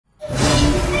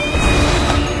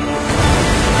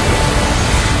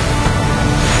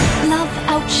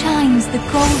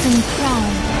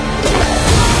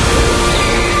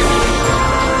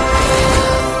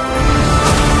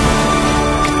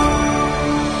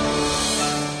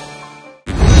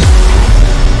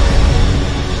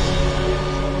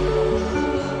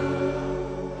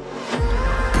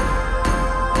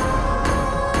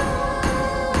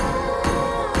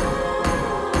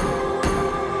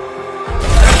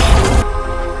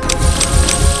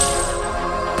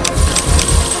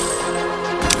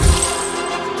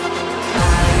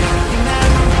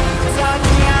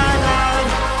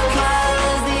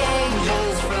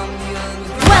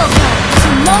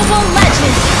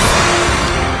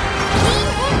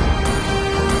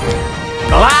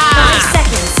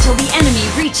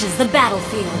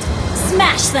battlefield.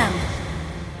 Smash them!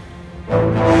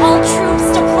 All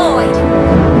troops deployed!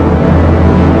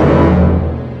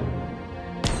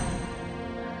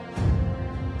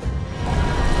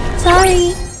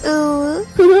 Sorry. Ooh.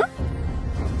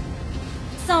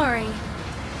 Sorry.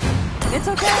 It's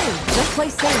okay. Just play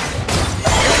safe.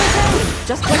 It's okay.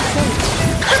 Just play safe.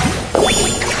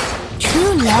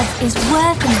 True love is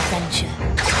worth an adventure.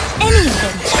 Any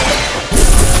adventure.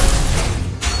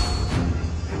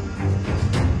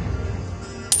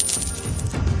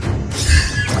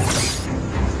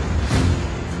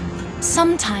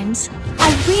 Sometimes, I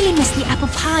really miss the apple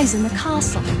pies in the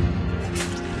castle.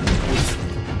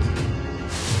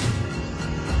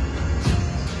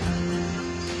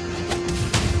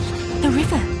 The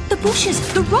river, the bushes,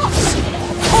 the rocks,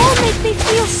 all make me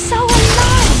feel so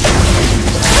alive!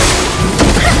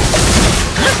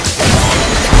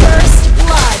 First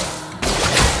blood!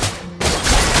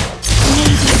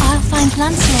 Maybe I'll find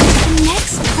Lancelot at the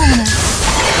next corner.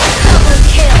 Double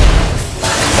kill!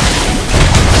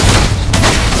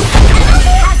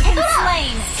 Has been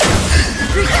slain!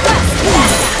 Request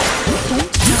backup!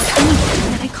 Don't tell anybody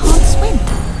that I can't swim.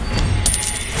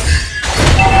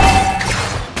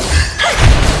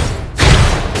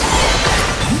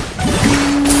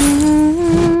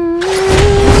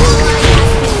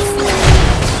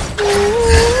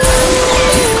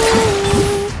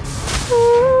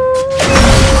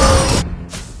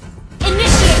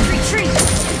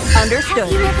 Understood.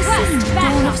 Have you ever seen the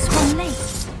dawn of Swan Lake?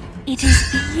 It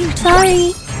is beautiful.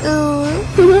 Sorry.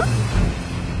 Ooh.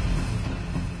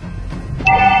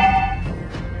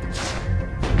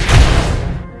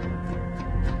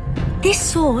 This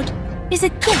sword is a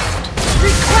gift.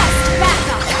 Request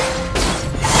backup!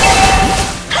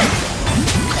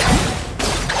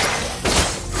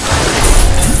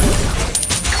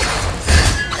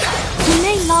 You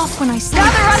may laugh when I say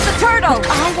Gather at the turtle! but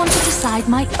I want to decide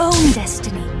my own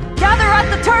destiny. Gather at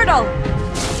the turtle!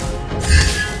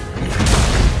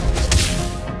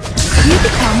 You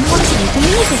become what you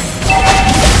believe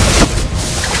in.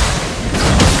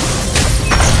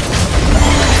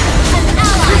 An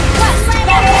ally has slain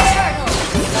the turtle!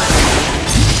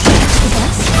 The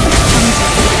best comes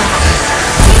at the price.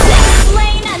 You have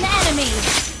slain an enemy!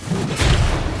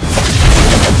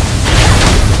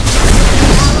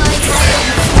 Ally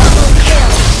has double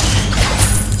kill!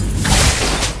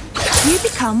 You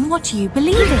become what you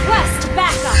believe in. Request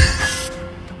backup!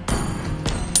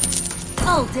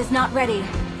 Ult is not ready.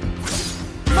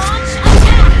 Launch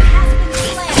attack has been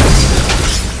slain!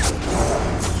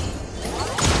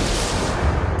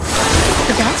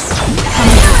 The best comes at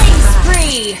Killing the price.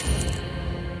 spree!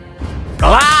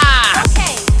 Glass!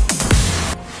 Okay.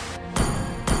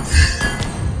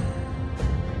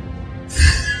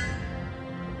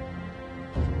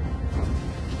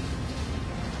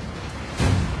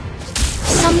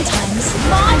 Sometimes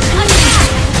Launch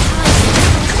attack!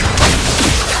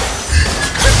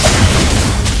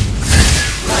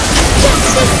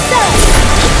 Justice says!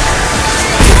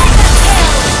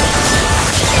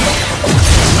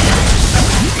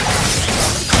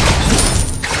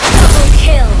 Mega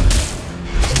kill! Double kill!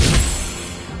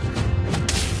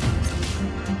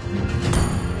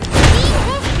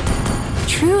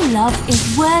 true love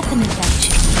is worth an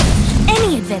adventure.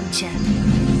 Any adventure.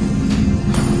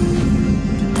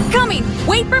 Coming!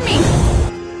 Wait for me!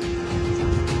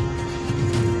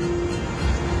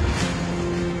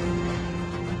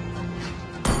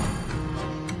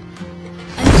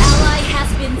 An ally has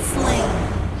been slain.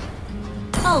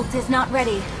 Ult is not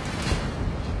ready.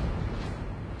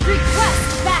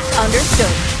 Request back!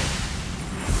 Understood.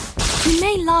 You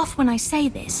may laugh when I say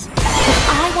this, but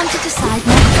I want to decide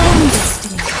my own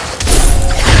destiny.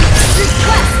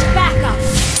 Request backup!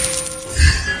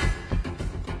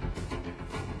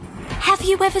 Have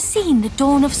you ever seen the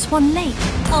dawn of Swan Lake?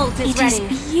 Ult is It ready.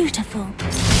 is beautiful.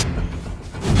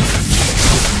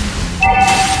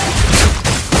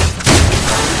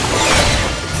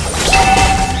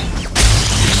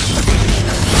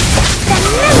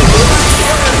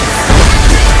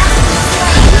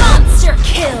 Monster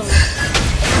kill!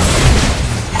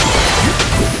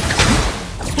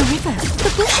 The river,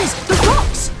 the bushes, the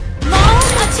rocks.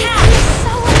 Launch attack!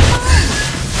 So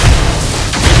alive.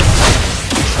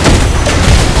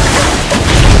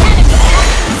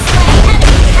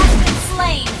 Enemy has been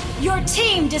slain! Your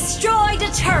team destroyed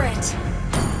a turret!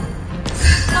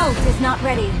 Ult is not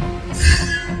ready.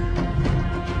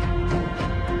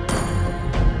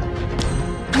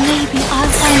 Maybe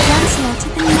I'll find Lancelot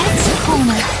at the next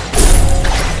corner.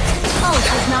 Ult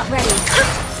is not ready.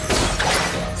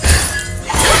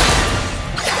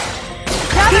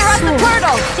 Gather This at the sword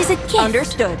turtle! is a gift.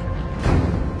 Understood.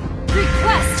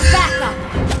 Request backup.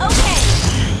 Okay.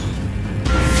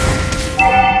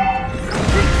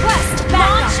 Request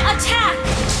backup. Launch attack.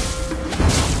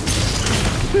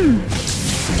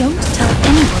 Don't tell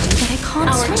anybody that I can't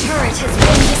Our swim. turret has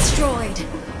been destroyed.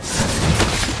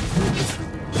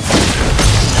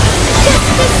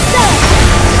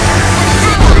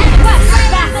 Request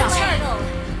backup.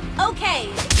 Okay.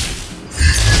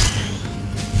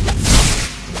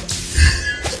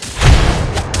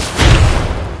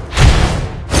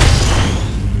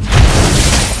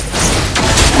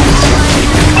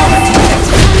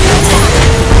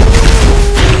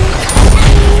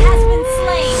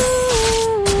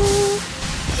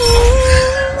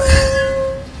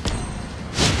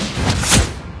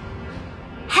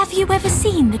 Have you ever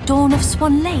seen the dawn of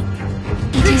Swan Lake?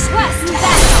 It is Request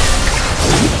backup.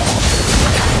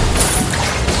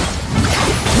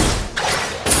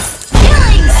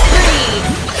 Killing spree.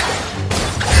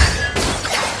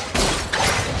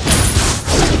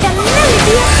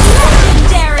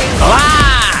 Legendary.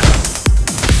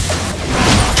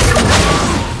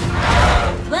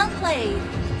 Well played.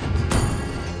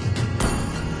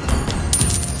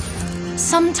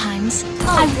 Sometimes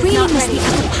I it's really not miss ready. the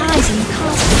apple pies in the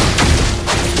castle.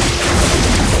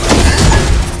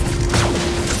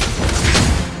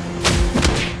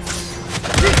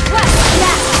 Request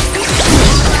backup.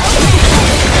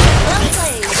 Well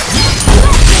played.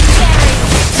 Legendary.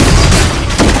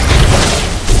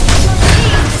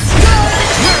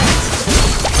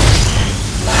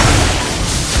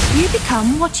 You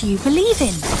become what you believe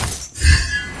in.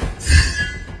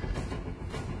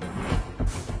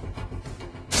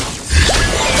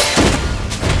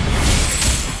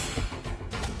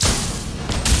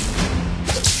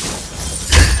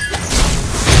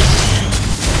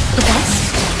 The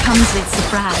best comes with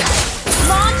surprise.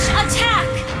 Launch attack.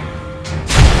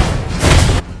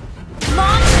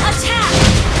 Launch attack.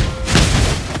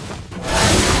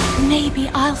 Maybe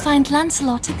I'll find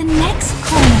Lancelot at the next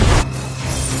corner.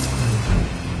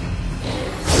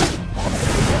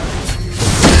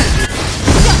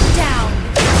 Shut down.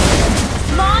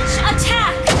 Launch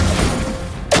attack.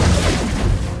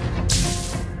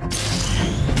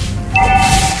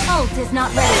 Ult is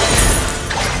not ready.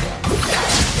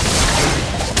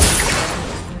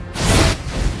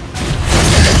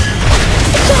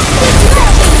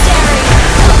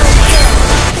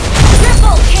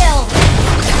 Triple kill!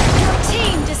 Your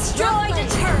team destroyed a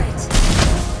turret!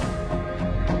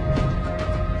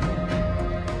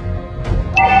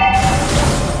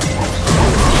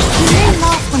 You may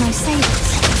laugh when I say this,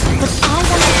 but I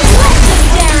want to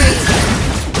Legendary!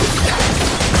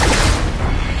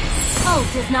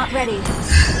 Ult is not ready.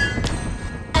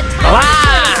 Attack!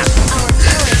 Our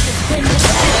turret has been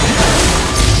destroyed.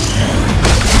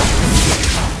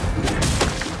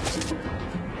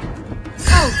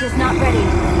 Ult is not ready.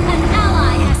 An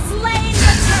ally has slain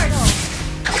the turtle.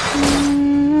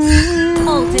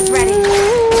 Ult is ready.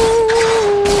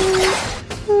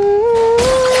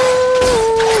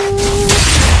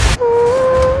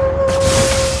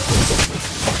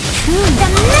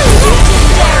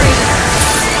 Legendary!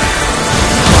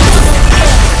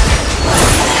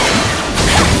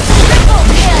 Triple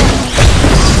kill!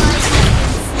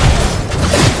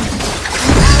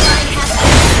 Ally has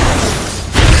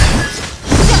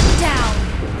shut down.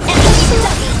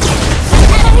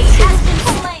 Enemy has been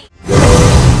slain.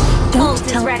 Don't Ult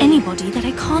is tell ready. anybody that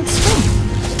I can't swim.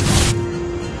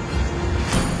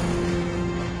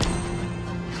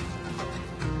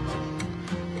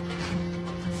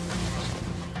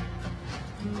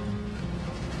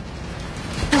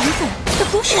 The river, the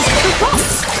bushes, the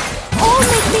rocks, all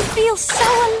make me feel so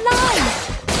alive.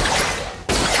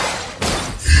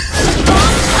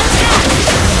 Launch attack!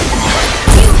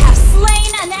 You have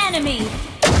slain an enemy!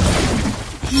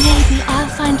 Maybe I'll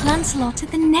find Lancelot at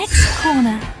the next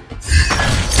corner.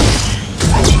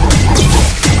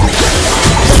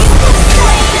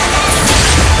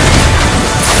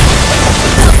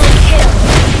 Double kill!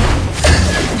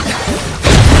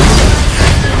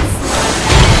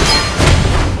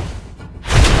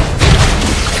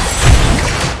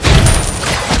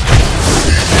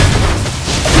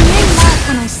 You may laugh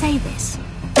when I say this,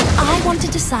 but I want to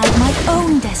decide my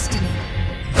own destiny.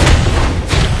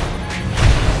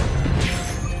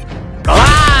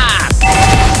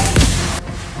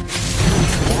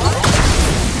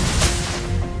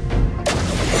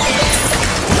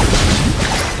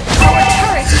 Our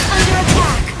turret is under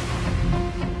attack!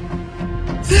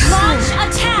 Launch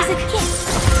attack! Is a gift.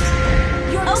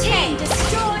 Your team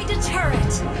destroyed a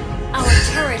turret! Our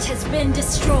turret has been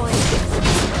destroyed!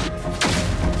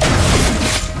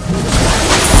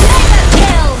 Mega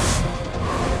kill!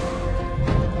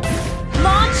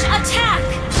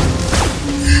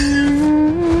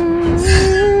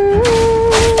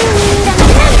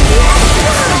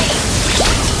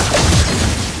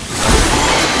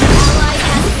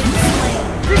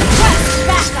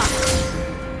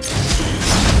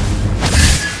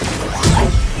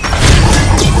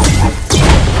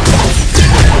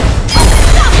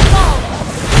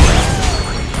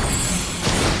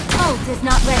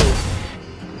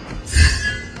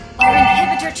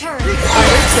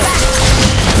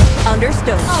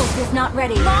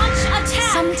 ready. Launch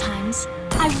attack! Sometimes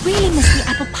I really miss the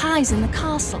apple pies in the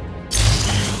castle.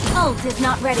 Ult is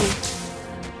not ready.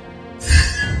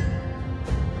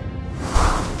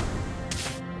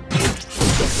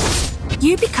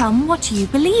 You become what you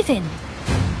believe in.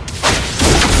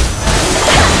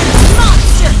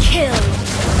 Monster kill!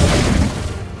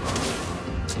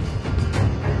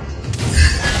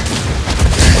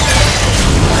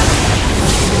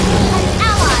 An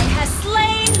ally has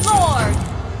slain Lord!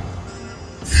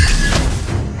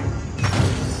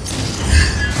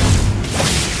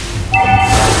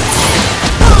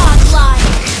 Godlike!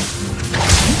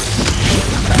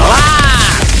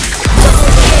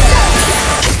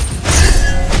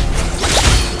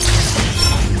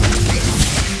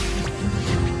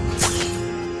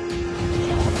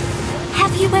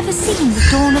 Have you ever seen the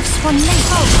dawn of Swan Lake?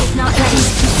 Ult is not ready.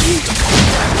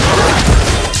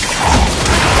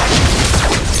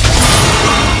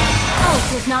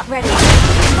 Ult is not ready.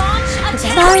 Launch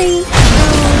attack! Sorry.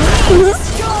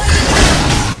 Destroy!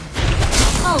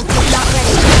 Ult is not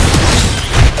ready.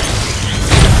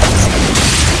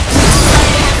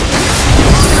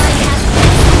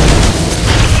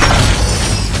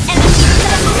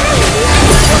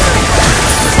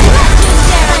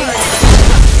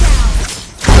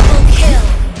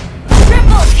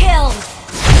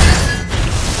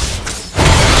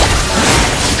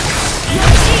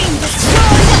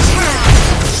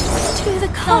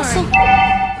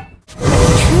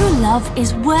 True love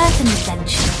is worth an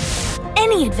adventure.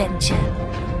 Any adventure.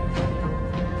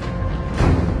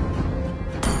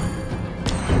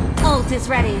 Ult is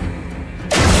ready.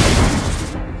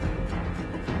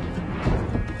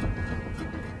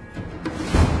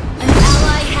 An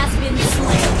ally has been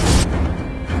slain.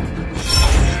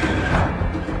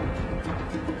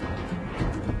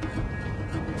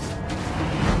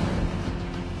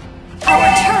 Our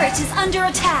turret is under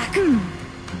attack.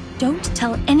 Don't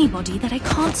tell anybody that I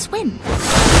can't swim. You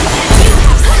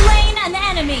have slain an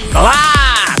enemy.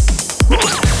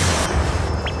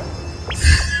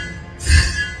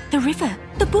 The river,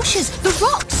 the bushes, the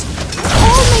rocks,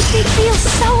 all make me feel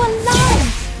so alive.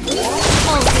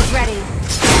 Ult is ready.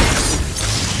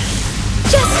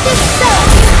 Justice so.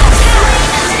 Slain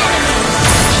an enemy.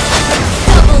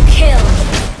 Double kill.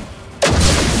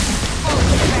 Ult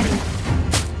is ready.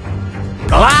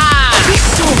 This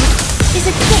sword is a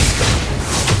gift.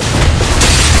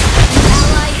 An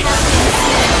ally has been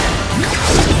slain.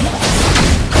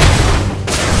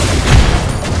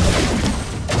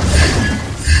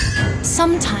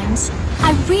 Sometimes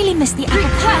I really miss the apple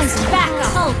pies. Request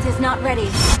backup. Ult is not ready.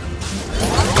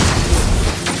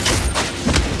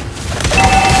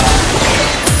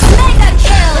 Mega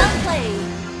kill. Well played.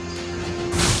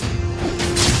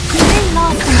 You may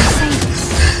laugh when I say this,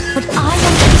 but I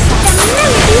am the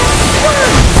melody of one.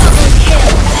 Double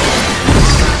kill.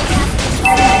 Ally has been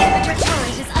slain, but your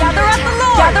turret is under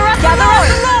attack. Gather up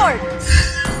the Lord!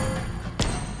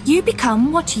 You become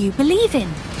what you believe in.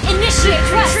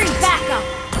 Initiate retreat. Backup.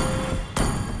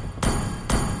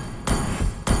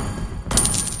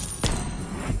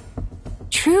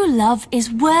 True love is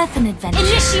worth an adventure.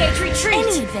 Initiate retreat.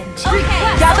 Any adventure.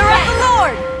 Okay. Gather up the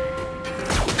Lord!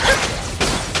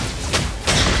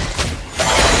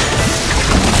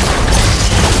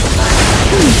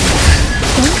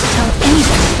 Don't tell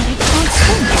anybody that I can't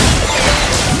swim.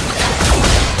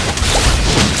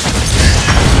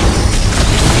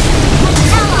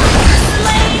 Ally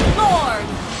slain Lord.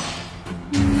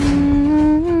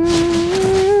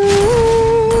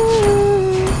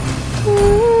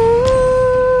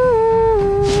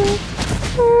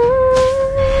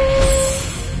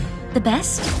 The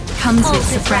best comes with Ult is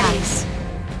ready. surprise.